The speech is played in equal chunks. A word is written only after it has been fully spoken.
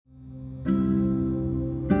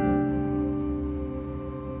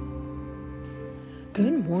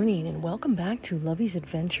Good morning and welcome back to Lovey's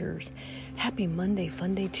Adventures. Happy Monday,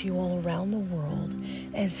 fun day to you all around the world,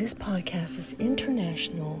 as this podcast is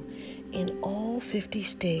international in all 50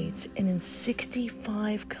 states and in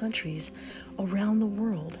 65 countries around the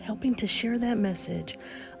world, helping to share that message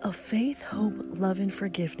of faith, hope, love, and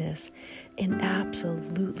forgiveness in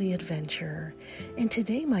absolutely adventure. And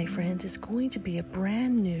today, my friends, is going to be a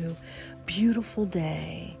brand new, beautiful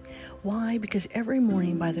day. Why? Because every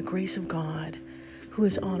morning, by the grace of God, who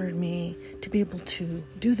has honored me to be able to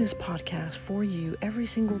do this podcast for you every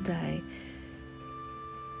single day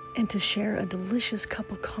and to share a delicious cup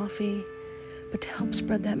of coffee, but to help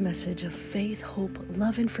spread that message of faith, hope,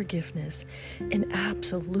 love, and forgiveness and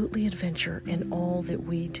absolutely adventure in all that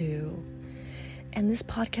we do. And this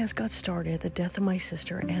podcast got started at the death of my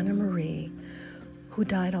sister, Anna Marie, who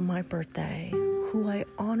died on my birthday, who I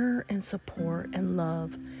honor and support and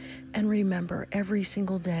love and remember every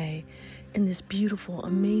single day in this beautiful,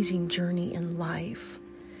 amazing journey in life.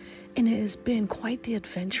 And it has been quite the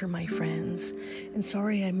adventure, my friends. And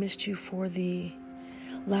sorry I missed you for the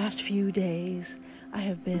last few days. I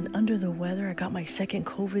have been under the weather. I got my second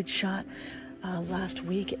COVID shot last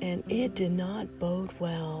week, and it did not bode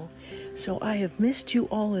well. So I have missed you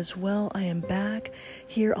all as well. I am back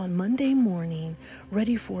here on Monday morning,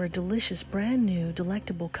 ready for a delicious, brand new,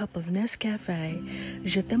 delectable cup of Nescafe.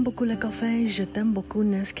 Je t'aime beaucoup le café, je t'aime beaucoup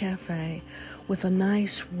Nescafe, with a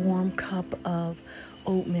nice warm cup of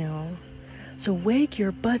oatmeal. So wake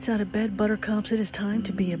your butts out of bed, buttercups. It is time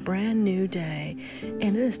to be a brand new day,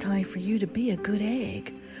 and it is time for you to be a good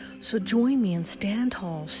egg. So join me and stand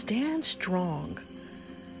tall, stand strong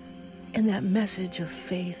in that message of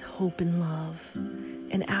faith, hope, and love,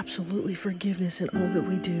 and absolutely forgiveness in all that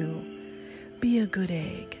we do. Be a good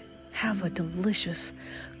egg, have a delicious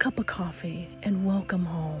cup of coffee, and welcome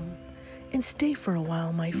home. And stay for a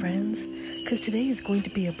while, my friends, because today is going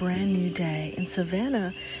to be a brand new day, and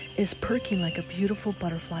Savannah is perking like a beautiful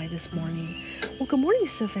butterfly this morning. Well, good morning,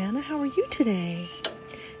 Savannah. How are you today?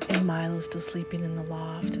 And Milo's still sleeping in the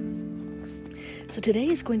loft. So today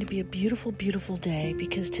is going to be a beautiful, beautiful day,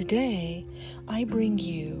 because today I bring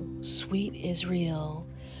you Sweet Israel.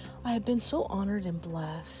 I have been so honored and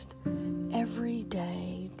blessed every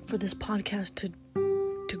day for this podcast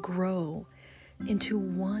to grow into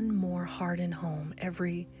one more heart and home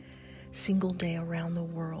every single day around the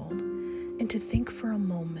world. And to think for a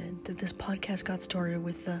moment that this podcast got started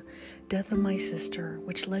with the death of my sister,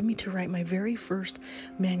 which led me to write my very first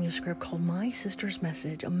manuscript called My Sister's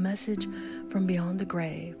Message, a message from beyond the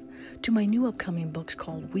grave, to my new upcoming books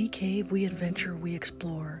called We Cave, We Adventure, We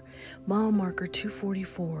Explore, Mile Marker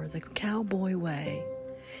 244, The Cowboy Way.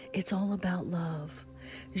 It's all about love.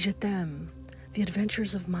 Je t'aime, The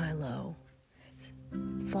Adventures of Milo,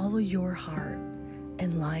 Follow Your Heart,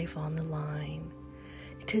 and Life on the Line.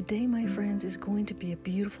 Today, my friends, is going to be a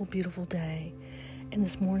beautiful, beautiful day. And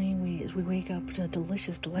this morning, as we wake up to a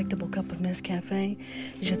delicious, delectable cup of Nescafe,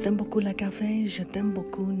 je t'aime beaucoup le café, je t'aime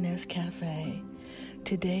beaucoup Nescafe.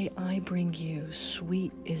 Today, I bring you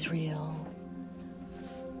Sweet Israel.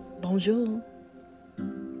 Bonjour.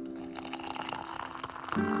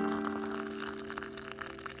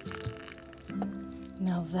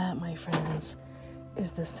 Now that, my friends,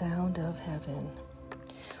 is the sound of heaven.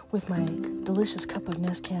 With my delicious cup of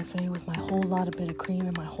Nescafe, with my whole lot of bit of cream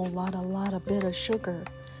and my whole lot of bit of sugar.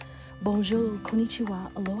 Bonjour,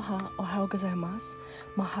 konnichiwa, aloha, ohayou gozaimasu,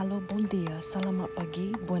 mahalo, bon dia, salamat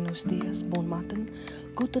pagi, buenos dias, bon matin,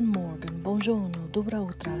 guten morgen, buongiorno, dobra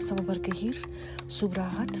utra, sababar kahir,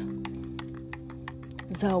 subrahat,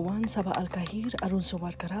 zawan, saba al kahir, arun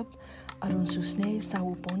sobar karab, arun susne,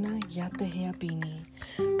 sawupona, yate heabini.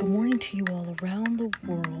 Good morning to you all around the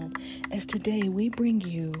world, as today we bring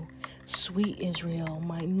you Sweet Israel,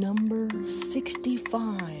 my number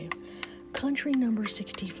 65, country number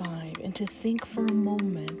 65, and to think for a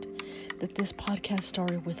moment that this podcast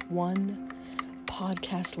started with one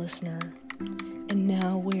podcast listener, and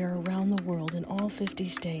now we are around the world in all 50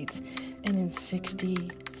 states and in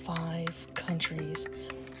 65 countries.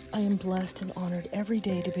 I am blessed and honored every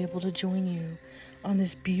day to be able to join you on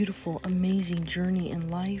this beautiful, amazing journey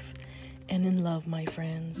in life and in love, my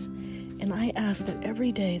friends. And I ask that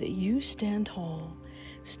every day that you stand tall,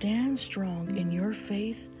 stand strong in your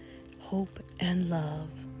faith, hope, and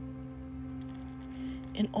love,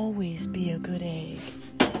 and always be a good egg.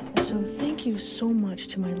 And so thank you so much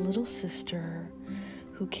to my little sister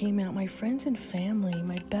who came out, my friends and family,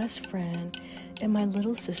 my best friend, and my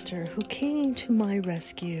little sister who came to my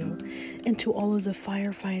rescue, and to all of the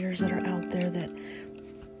firefighters that are out there that,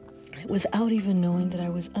 without even knowing that I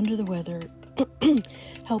was under the weather,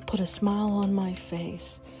 helped put a smile on my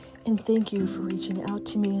face And thank you for reaching out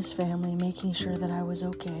to me as family, making sure that I was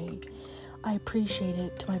okay. I appreciate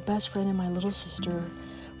it to my best friend and my little sister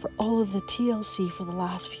for all of the TLC for the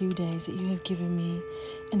last few days that you have given me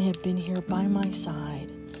and have been here by my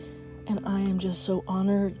side. And I am just so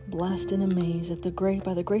honored, blessed, and amazed that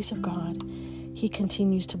by the grace of God, He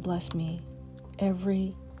continues to bless me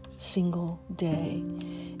every single day.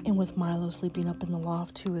 And with Milo sleeping up in the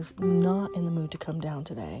loft, who is not in the mood to come down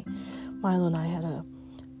today. Milo and I had a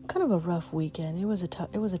kind of a rough weekend. It was a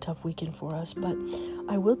tough weekend for us, but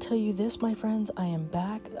I will tell you this, my friends, I am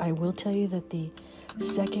back. I will tell you that the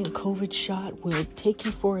second COVID shot will take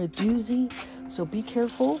you for a doozy, so be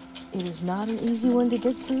careful. It is not an easy one to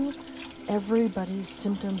get through. Everybody's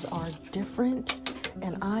symptoms are different,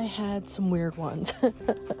 and I had some weird ones.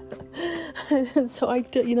 So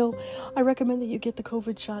I recommend that you get the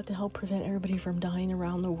COVID shot to help prevent everybody from dying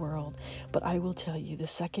around the world. But I will tell you, the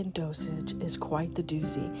second dosage is quite the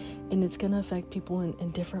doozy, and it's going to affect people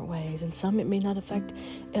in different ways. And some it may not affect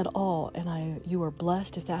at all, and you are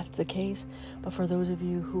blessed if that's the case. But for those of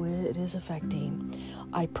you who it is affecting,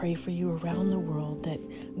 I pray for you around the world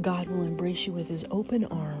that God will embrace you with His open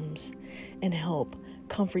arms and help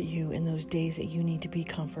comfort you in those days that you need to be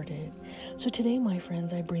comforted. So today, my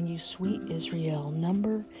friends, I bring you Sweet Israel,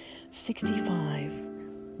 number 65.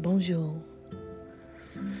 Bonjour.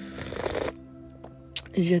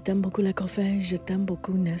 Je t'aime beaucoup le café, je t'aime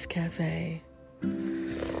beaucoup Nescafé.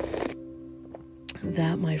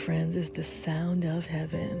 That, my friends, is the sound of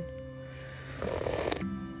heaven.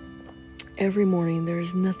 Every morning, there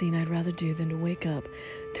is nothing I'd rather do than to wake up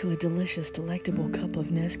to a delicious, delectable cup of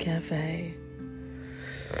Nescafé.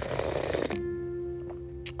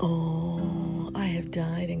 Oh, I have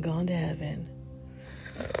died and gone to heaven.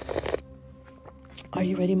 Are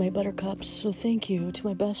you ready, my buttercups? So thank you to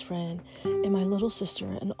my best friend and my little sister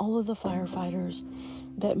and all of the firefighters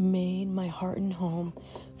that made my heart and home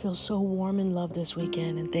feel so warm and loved this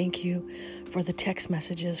weekend. And thank you for the text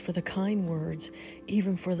messages, for the kind words,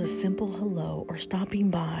 even for the simple hello or stopping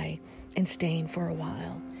by and staying for a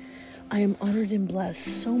while. I am honored and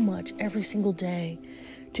blessed so much every single day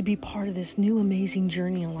to be part of this new amazing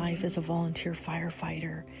journey in life as a volunteer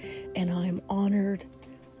firefighter. And I am honored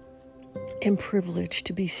and privileged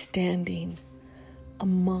to be standing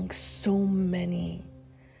amongst so many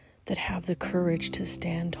that have the courage to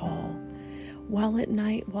stand tall. While at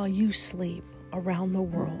night, while you sleep around the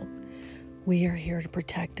world, we are here to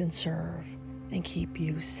protect and serve and keep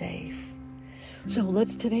you safe. So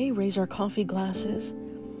let's today raise our coffee glasses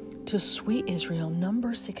to Sweet Israel,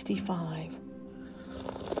 number 65.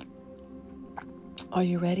 Are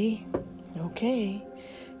you ready? Okay,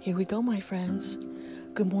 here we go, my friends.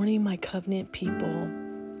 Good morning, my covenant people.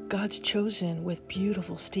 God's chosen with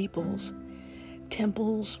beautiful steeples,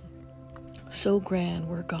 temples so grand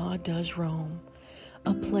where God does roam,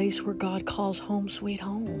 a place where God calls home sweet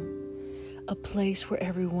home, a place where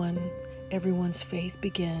everyone's faith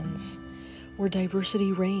begins, where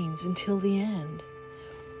diversity reigns until the end.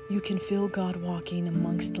 You can feel God walking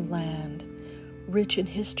amongst the land, rich in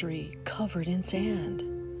history, covered in sand.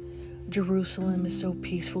 Jerusalem is so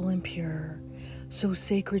peaceful and pure, so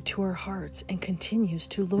sacred to our hearts and continues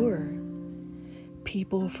to lure.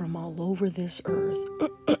 People from all over this earth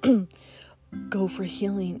go for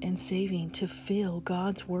healing and saving to feel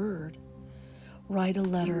God's word. Write a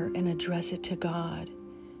letter and address it to God.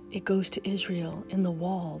 It goes to Israel in the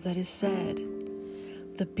wall that is said.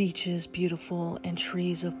 The beaches beautiful and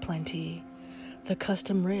trees of plenty, the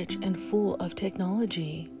custom rich and full of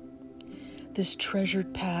technology. This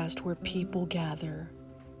treasured past where people gather.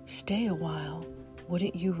 Stay a while,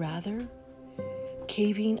 wouldn't you rather?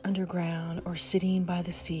 Caving underground or sitting by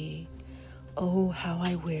the sea. Oh, how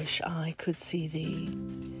I wish I could see thee.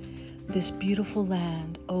 This beautiful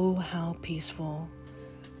land, oh, how peaceful.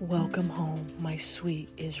 Welcome home, my sweet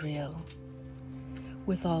Israel.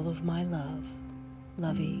 With all of my love,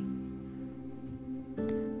 Lovey.